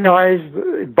lots of guys,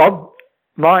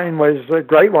 mine was a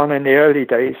great one in the early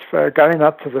days for going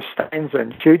up to the stands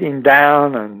and shooting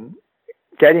down and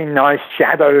getting nice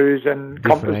shadows and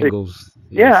different angles.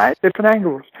 Yes. Yeah, different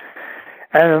angles.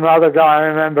 And another guy I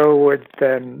remember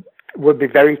would be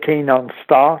very keen on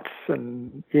starts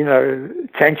and,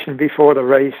 tension before the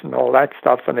race and all that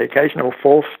stuff, and the occasional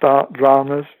false start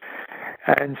dramas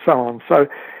and so on. So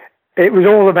it was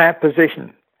all about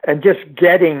position, and just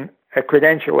getting a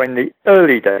credential in the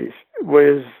early days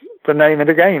was the name of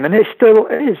the game, and it still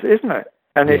is, isn't it?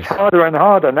 And it's harder and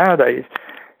harder nowadays,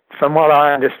 from what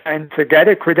I understand, to get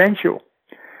a credential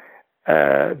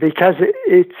because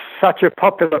it's such a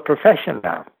popular profession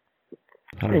now.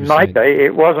 100%. In my day,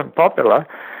 it wasn't popular,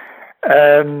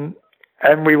 and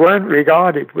we weren't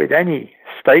regarded with any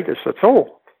status at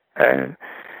all.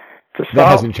 To start, that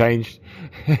hasn't changed.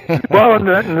 Well,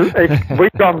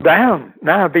 we've gone down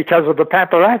now because of the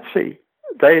paparazzi.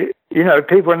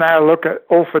 People now look at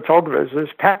all photographers as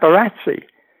paparazzi.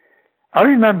 I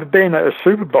remember being at a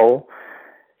Super Bowl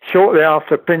shortly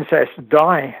after Princess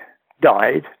Di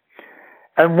died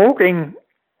and walking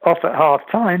off at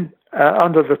half-time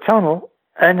under the tunnel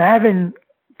and having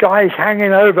guys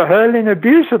hanging over, hurling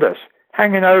abuse at us,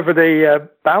 hanging over the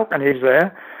balconies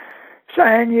there,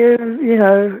 saying, you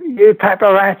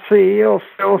paparazzi, you're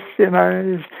filth,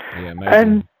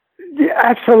 and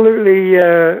absolutely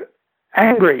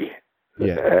angry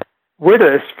with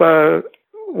us for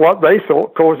what they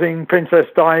thought causing Princess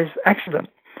Di's accident.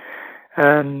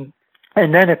 And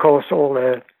then, of course, all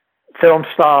the film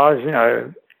stars,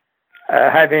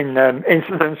 having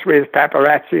incidents with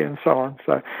paparazzi and so on.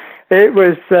 So it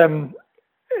was,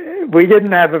 we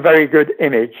didn't have a very good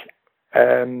image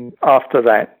after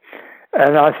that.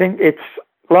 And I think it's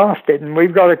lasted, and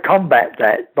we've got to combat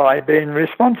that by being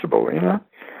responsible,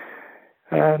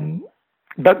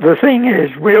 But the thing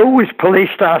is, we always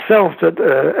policed ourselves at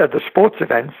the sports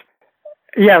events.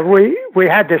 Yeah, we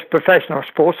had this Professional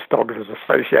Sports Photographers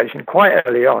Association quite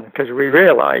early on because we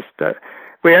realized that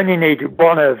we only needed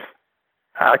one of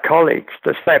our colleagues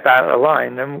to step out of the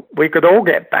line and we could all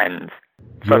get banned.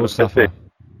 We all suffer.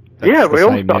 That's we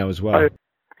all suffer now as well. So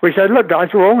we said, look, guys,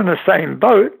 we're all in the same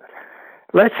boat.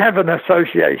 Let's have an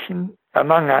association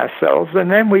among ourselves, and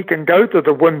then we can go to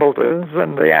the Wimbledons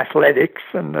and the Athletics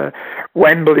and the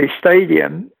Wembley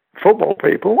Stadium football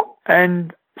people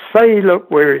and say, look,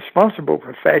 we're responsible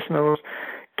professionals.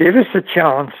 Give us a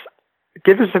chance.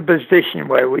 Give us a position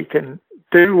where we can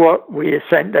do what we are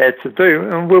sent there to do,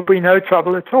 and we'll be no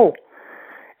trouble at all.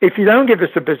 If you don't give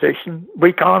us a position,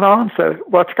 we can't answer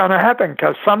what's going to happen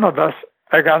because some of us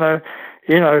are going to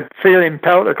feel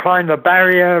impelled to climb the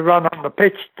barrier, run on the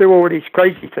pitch, do all these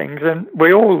crazy things, and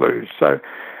we all lose. So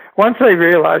once they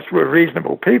realized we're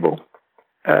reasonable people,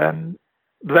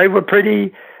 they were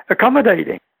pretty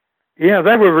accommodating. They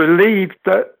were relieved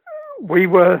that we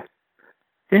were,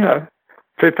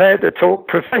 prepared to talk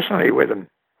professionally with them.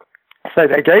 So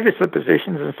they gave us the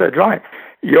positions and said, right,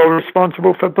 you're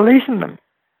responsible for policing them.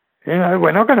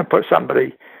 We're not going to put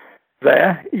somebody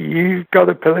there. You've got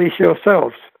to police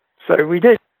yourselves. So we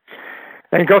did.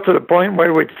 And it got to the point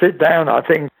where we'd sit down. I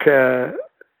think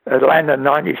Atlanta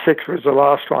 96 was the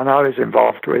last one I was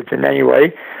involved with in any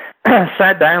way.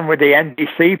 Sat down with the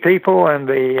NBC people and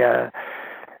the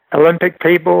Olympic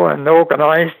people and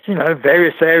organised,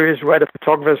 various areas where the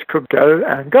photographers could go.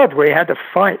 And God, we had to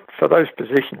fight for those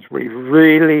positions. We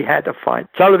really had to fight.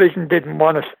 Television didn't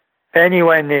want us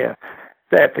anywhere near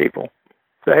their people.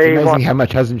 It's amazing how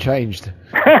much hasn't changed.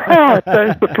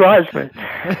 Don't surprise me.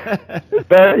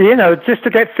 But, just to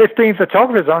get 15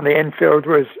 photographers on the infield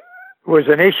was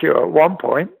an issue at one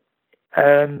point.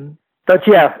 But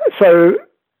yeah, so,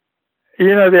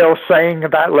 the old saying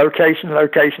about location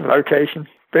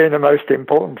being the most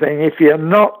important thing. If you're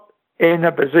not in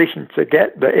a position to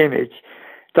get the image,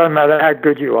 don't matter how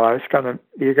good you are, it's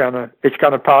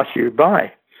gonna pass you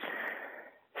by.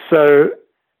 So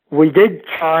we did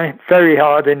try very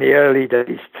hard in the early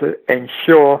days to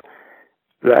ensure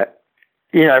that,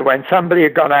 when somebody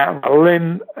had gone out on a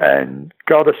limb and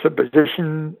got us a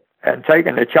position and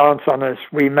taken a chance on us,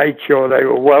 we made sure they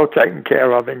were well taken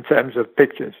care of in terms of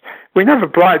pictures. We never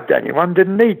bribed anyone,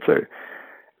 didn't need to.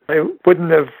 They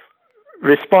wouldn't have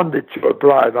responded to a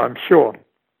bribe, I'm sure.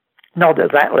 Not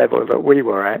at that level that we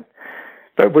were at.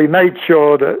 But we made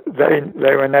sure that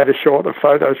they were never short of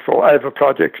photos for whatever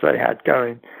projects they had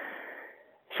going.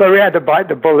 So we had to bite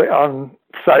the bullet on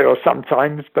sale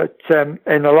sometimes, but in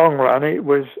the long run, it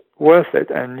was worth it.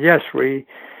 And yes, we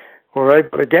were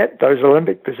able to get those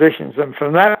Olympic positions. And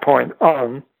from that point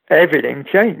on, everything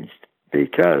changed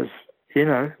because,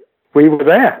 we were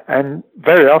there and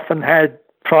very often had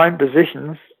prime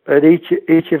positions at each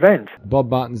event. Bob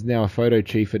Martin's now a photo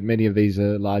chief at many of these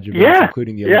large events,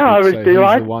 including the Olympics. Yeah, I was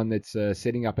delighted. He's the one that's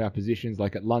setting up our positions,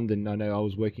 like at London. I know I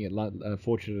was working at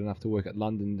fortunate enough to work at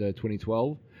London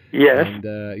 2012. Yes.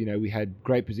 And we had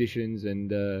great positions,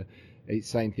 and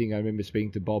same thing. I remember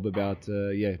speaking to Bob about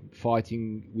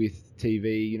fighting with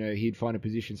TV. He'd find a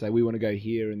position, say we want to go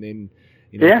here, and then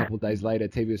a couple of days later,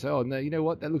 TV would say, "Oh no, you know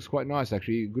what? That looks quite nice,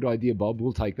 actually. Good idea, Bob.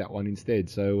 We'll take that one instead."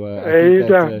 So I think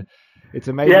that it's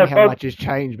amazing how much has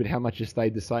changed, but how much has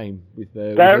stayed the same with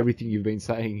everything you've been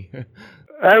saying.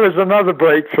 That was another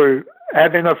breakthrough,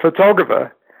 having a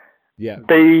photographer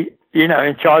be,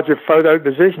 in charge of photo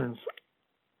positions.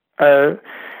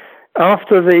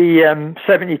 After the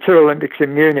 72 Olympics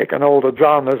in Munich and all the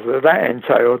dramas that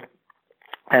entailed,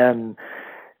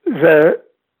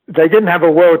 they didn't have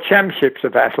a World Championships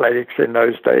of Athletics in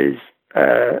those days,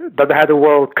 but they had a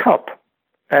World Cup.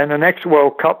 And the next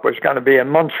World Cup was going to be in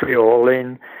Montreal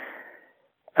in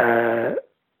the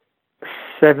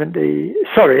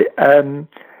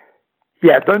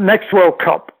next World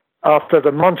Cup after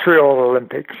the Montreal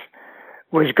Olympics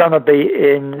was going to be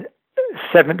in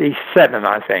 77,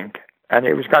 I think. And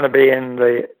it was going to be in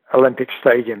the Olympic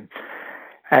Stadium.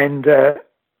 And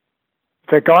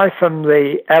the guy from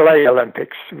the LA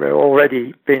Olympics had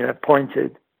already been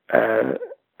appointed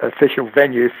official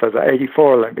venue for the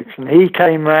 84 Olympics, and he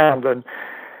came round, and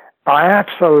I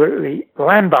absolutely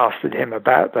lambasted him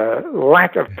about the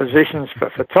lack of positions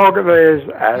for photographers,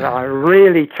 and I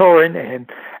really tore into him,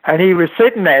 and he was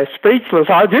sitting there speechless.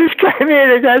 I just came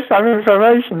here to get some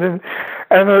information, and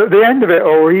at the end of it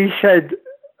all, he said,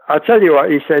 I'll tell you what,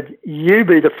 he said, you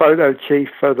be the photo chief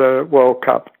for the World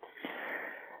Cup.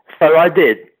 So I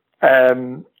did,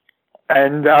 and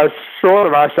I swore to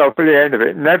myself at the end of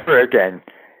it, never again.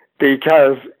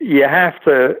 Because you have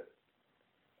to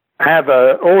have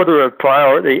an order of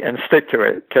priority and stick to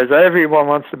it. Because everyone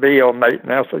wants to be your mate.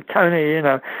 And I said, Tony,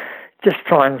 just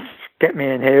try and get me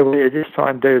in here. Will you just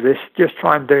try and do this? Just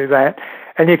try and do that.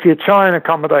 And if you try and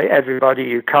accommodate everybody,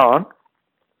 you can't.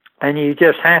 And you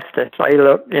just have to say,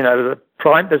 look, the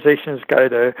prime positions go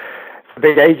to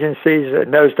big agencies. In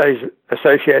those days,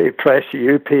 Associated Press,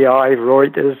 UPI,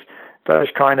 Reuters, those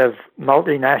kind of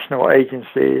multinational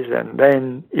agencies, and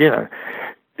then,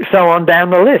 so on down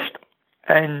the list.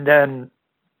 And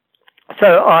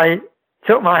so I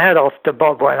took my hat off to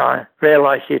Bob when I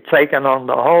realized he'd taken on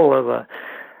the whole of the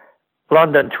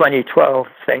London 2012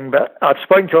 thing. But I've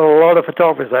spoken to a lot of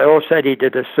photographers. They all said he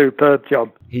did a superb job.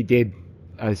 He did.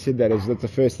 I said that's the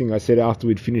first thing I said after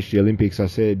we'd finished the Olympics. I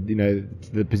said,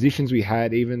 the positions we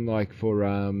had, even like for...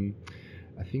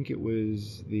 I think it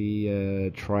was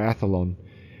the triathlon.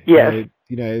 Yes.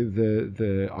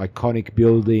 The iconic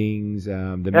buildings,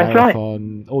 the That's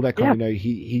marathon, right. all that kind of.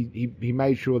 He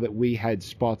made sure that we had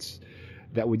spots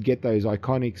that would get those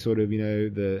iconic sort of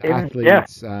the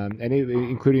athletes, and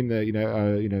including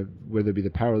the whether it be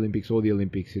the Paralympics or the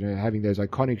Olympics, having those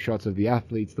iconic shots of the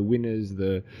athletes, the winners,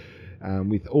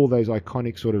 with all those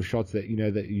iconic sort of shots that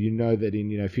that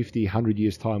in 50, 100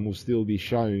 years time will still be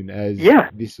shown as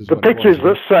this is the what pictures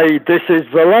that say this is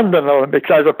the London Olympics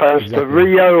as opposed to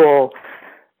Rio or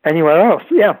anywhere else.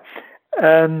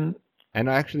 And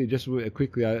I actually just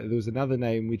quickly, there was another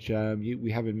name which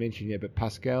we haven't mentioned yet, but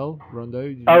Pascal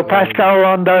Rondeau. Oh, Pascal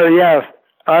Rondeau, yes.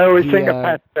 I always think of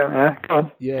Pascal. Go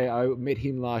on. Yeah, I met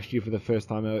him last year for the first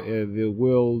time.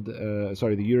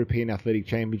 The European Athletic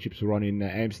Championships were on in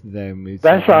Amsterdam.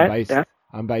 That's right.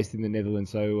 I'm based in the Netherlands,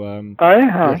 so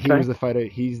he was the photo.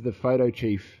 He's the photo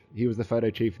chief. He was the photo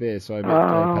chief there. So I met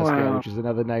Pascal, which is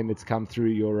another name that's come through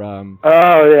your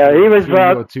he was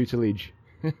your tutelage.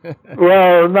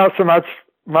 Well, not so much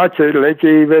my tutelage.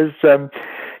 He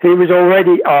was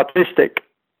already artistic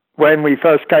when we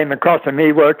first came across him.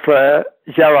 He worked for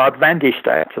Gerard van die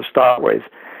Stad to start with,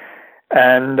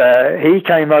 and he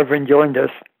came over and joined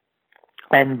us.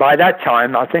 And by that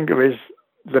time, I think it was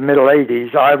the middle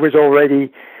 80s, I was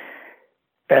already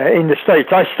in the States.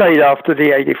 I stayed after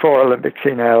the 84 Olympics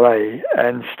in LA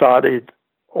and started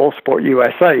All Sport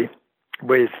USA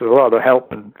with a lot of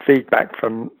help and feedback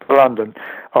from the London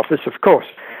office, of course.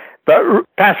 But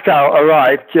Pascal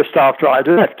arrived just after I'd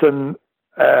left, and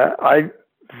I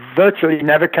virtually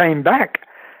never came back.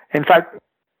 In fact,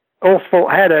 All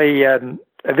Sport had a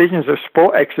Visions of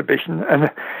Sport exhibition,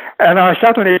 and I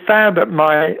suddenly found that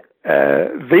my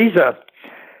visa,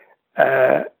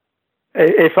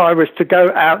 if I was to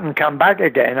go out and come back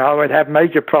again, I would have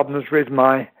major problems with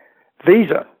my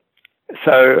visa.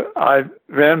 So I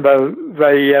remember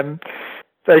they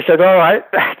said, "All right,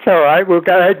 that's all right. We'll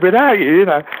go ahead without you," you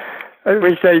know,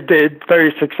 which they did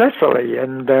very successfully.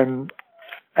 And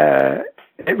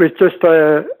it was just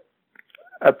a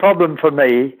problem for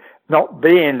me not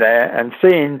being there and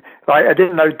seeing. Like, I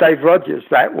didn't know Dave Rogers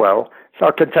that well, so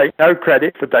I could take no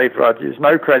credit for Dave Rogers,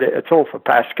 no credit at all for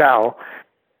Pascal.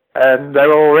 And they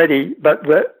were already, but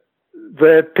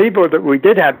the people that we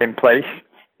did have in place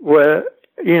were,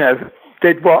 you know,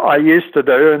 did what I used to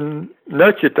do and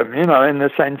nurtured them, you know, in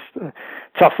the sense,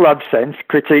 tough love sense,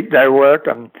 critique their work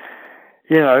and,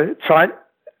 you know, I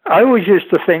always used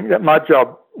to think that my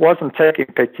job wasn't taking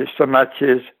pictures so much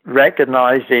as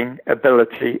recognizing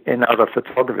ability in other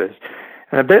photographers.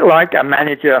 And a bit like a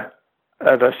manager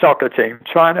of a soccer team,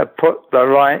 trying to put the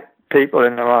right people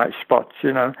in the right spots,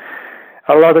 you know.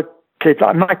 A lot of kids,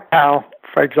 like Mike Powell,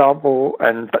 for example,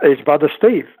 and his brother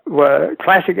Steve, were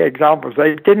classic examples.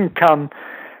 They didn't come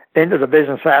into the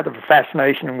business out of a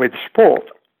fascination with sport.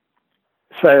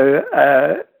 So,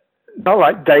 not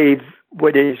like Dave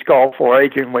with his golf or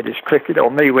Adrian with his cricket or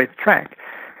me with track.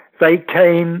 They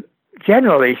came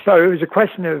generally, so it was a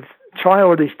question of try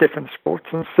all these different sports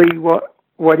and see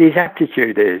what his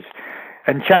aptitude is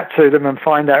and chat to them and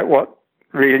find out what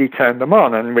really turned them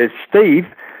on. And with Steve,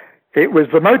 it was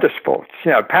the motorsports,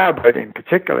 you know, powerboating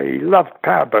particularly. He loved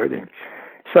powerboating.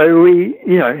 So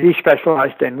he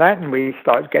specialized in that, and we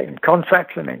started getting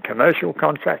contracts and then commercial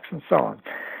contracts and so on.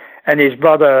 And his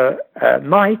brother,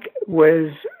 Mike,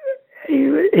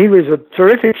 he was a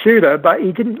terrific shooter, but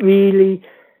he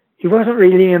wasn't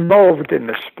really involved in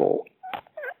the sport.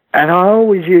 And I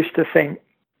always used to think,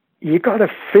 you got to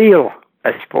feel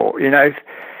a sport, you know.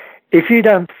 If you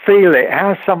don't feel it,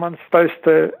 how's someone supposed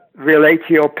to relate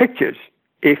to your pictures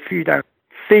if you don't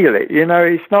feel it? You know,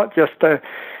 it's not just a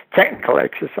technical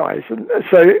exercise. And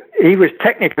so he was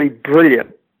technically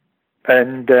brilliant,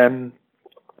 and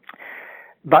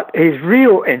but his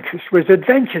real interest was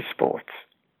adventure sports,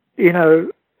 you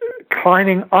know,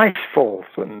 climbing ice falls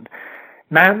and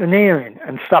mountaineering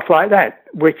and stuff like that,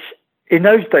 which in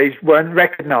those days weren't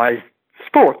recognized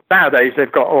sports. Nowadays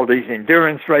they've got all these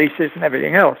endurance races and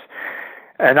everything else,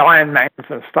 and Ironmans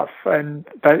and stuff.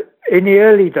 But in the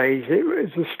early days, it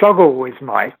was a struggle with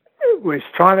Mike. It was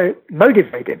trying to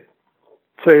motivate him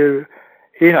to,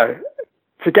 you know,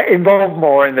 to get involved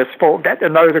more in the sport, get to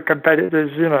know the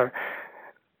competitors, you know.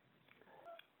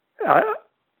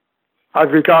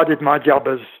 I've regarded my job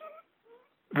as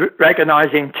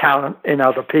recognizing talent in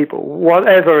other people,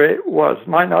 whatever it was.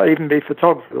 Might not even be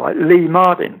photography, like Lee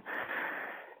Martin,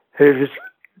 who's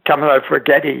coming over for a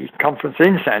Getty conference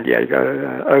in San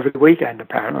Diego over the weekend,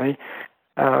 apparently.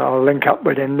 I'll link up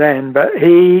with him then. But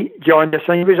he joined us,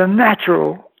 and he was a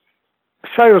natural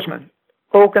salesman,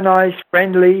 organized,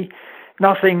 friendly,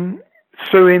 nothing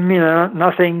threw him, you know,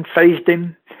 nothing fazed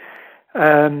him.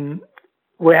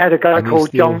 We had a guy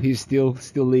called John. He's still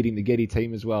leading the Getty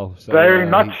team as well. So, very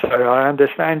much so. I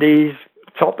understand he's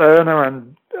top earner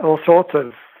and all sorts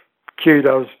of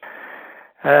kudos,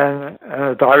 and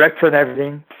a director and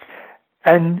everything.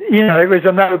 And, you know, it was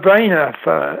a no-brainer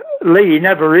for Lee. He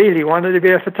never really wanted to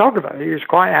be a photographer. He was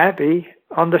quite happy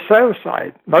on the sales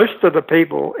side. Most of the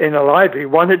people in the library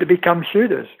wanted to become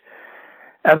shooters.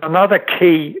 And another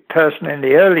key person in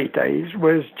the early days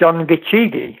was John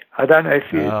Gichigi. I don't know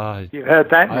if you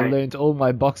heard that I name. learned all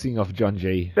my boxing off John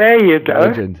G. There you go.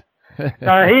 Legend.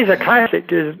 He's a classic.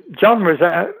 John was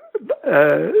our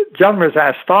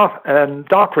staff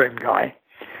darkroom guy.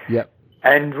 Yep.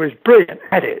 And was brilliant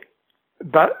at it.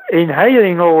 But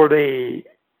inhaling all the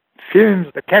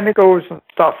fumes, the chemicals and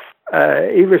stuff,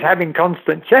 he was having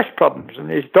constant chest problems.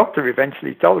 And his doctor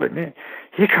eventually told him,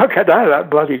 you got to get out of that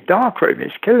bloody darkroom.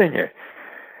 It's killing you.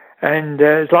 And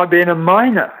it's like being a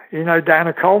miner, down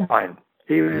a coal mine.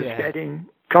 He was getting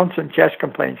constant chest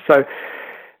complaints. So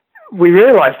we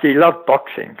realized he loved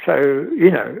boxing. So,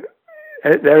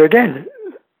 there again,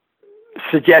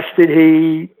 suggested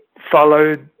he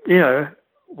followed,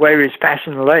 where his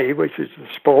passion lay, which was the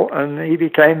sport, and he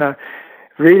became a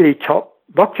really top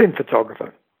boxing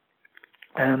photographer.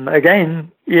 And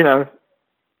again,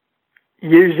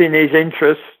 using his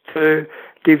interests to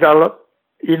develop,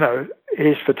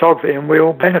 his photography, and we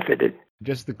all benefited.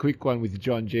 Just the quick one with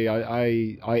John G.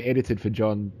 I edited for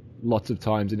John lots of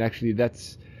times, and actually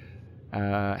that's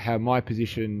how my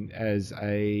position as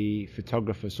a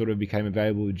photographer sort of became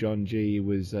available. John G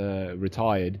was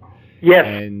retired.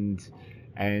 Yes.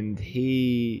 And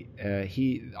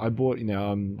I bought,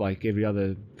 I'm like every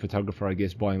other photographer, I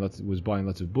guess, buying lots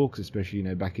of books, especially,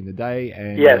 back in the day.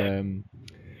 And, yes.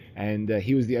 And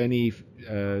he was the only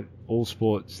all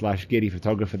sport / Getty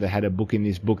photographer that had a book in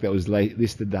this book that was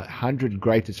listed the 100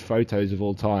 greatest photos of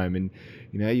all time. And,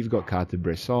 you've got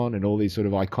Cartier-Bresson and all these sort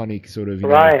of iconic sort of,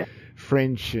 right.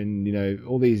 French and,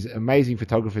 all these amazing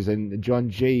photographers. And John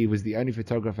G was the only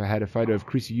photographer who had a photo of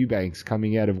Chris Eubanks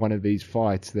coming out of one of these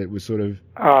fights that was sort of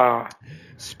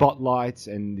spotlights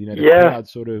and, the crowd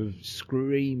sort of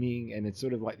screaming. And it's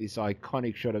sort of like this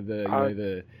iconic shot of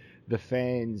the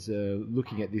fans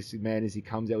looking at this man as he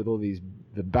comes out with all the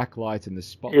backlights and the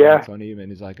spotlights on him, and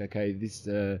it's like, okay,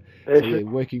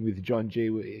 working with John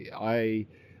G,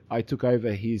 I took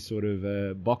over his sort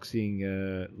of boxing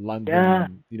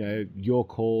London, York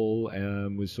Hall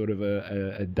was sort of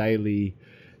a daily,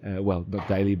 well, not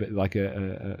daily, but like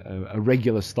a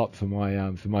regular stop for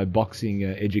my boxing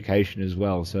education as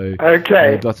well. So okay,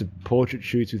 I had lots of portrait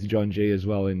shoots with John G as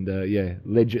well, and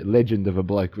legend of a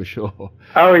bloke for sure.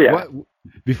 Oh yeah.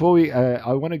 Before we,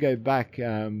 I want to go back,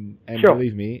 and sure.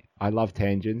 Believe me, I love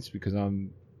tangents because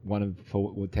I'm one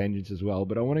for tangents as well.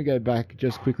 But I want to go back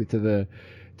just quickly to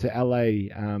LA,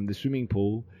 the swimming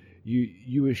pool.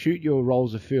 You would shoot your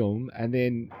rolls of film, and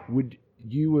then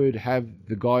you would have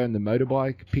the guy on the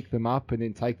motorbike pick them up and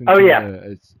then take them.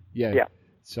 Yeah.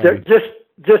 So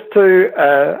just to,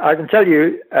 I can tell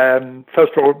you,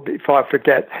 first of all, before I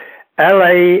forget,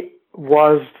 LA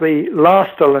was the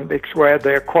last Olympics where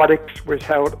the aquatics was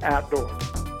held outdoors.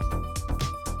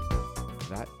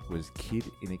 That was kid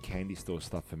in a candy store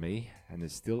stuff for me, and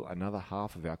there's still another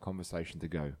half of our conversation to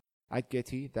go. At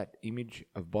Getty, that image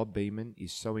of Bob Beamon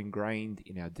is so ingrained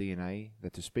in our DNA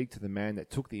that to speak to the man that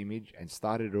took the image and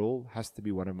started it all has to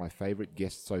be one of my favourite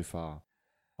guests so far.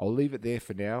 I'll leave it there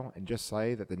for now and just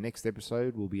say that the next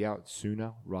episode will be out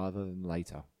sooner rather than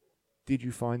later. Did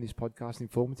you find this podcast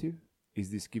informative? Is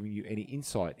this giving you any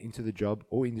insight into the job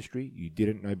or industry you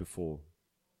didn't know before?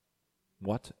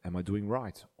 What am I doing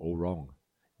right or wrong?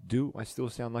 Do I still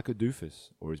sound like a doofus,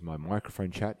 or is my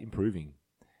microphone chat improving?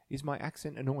 Is my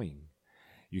accent annoying?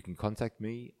 You can contact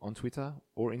me on Twitter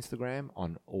or Instagram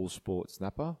on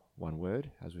allsportsnapper, one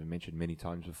word, as we've mentioned many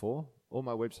times before, or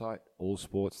my website,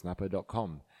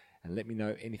 allsportsnapper.com, and let me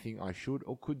know anything I should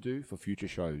or could do for future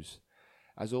shows.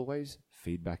 As always,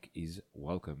 feedback is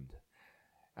welcomed.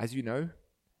 As you know,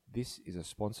 this is a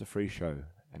sponsor-free show,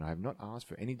 and I have not asked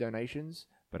for any donations,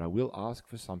 but I will ask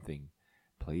for something.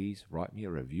 Please write me a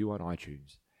review on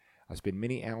iTunes. I spend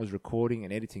many hours recording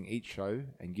and editing each show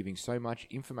and giving so much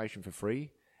information for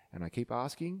free, and I keep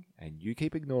asking, and you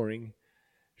keep ignoring.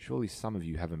 Surely some of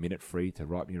you have a minute free to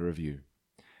write me a review.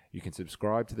 You can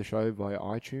subscribe to the show via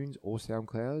iTunes or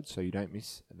SoundCloud so you don't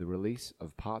miss the release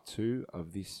of part 2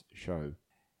 of this show.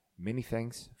 Many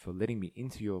thanks for letting me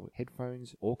into your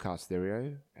headphones or car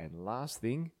stereo. And last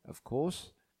thing, of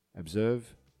course,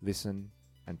 observe, listen,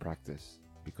 and practice,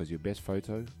 because your best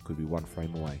photo could be one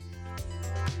frame away.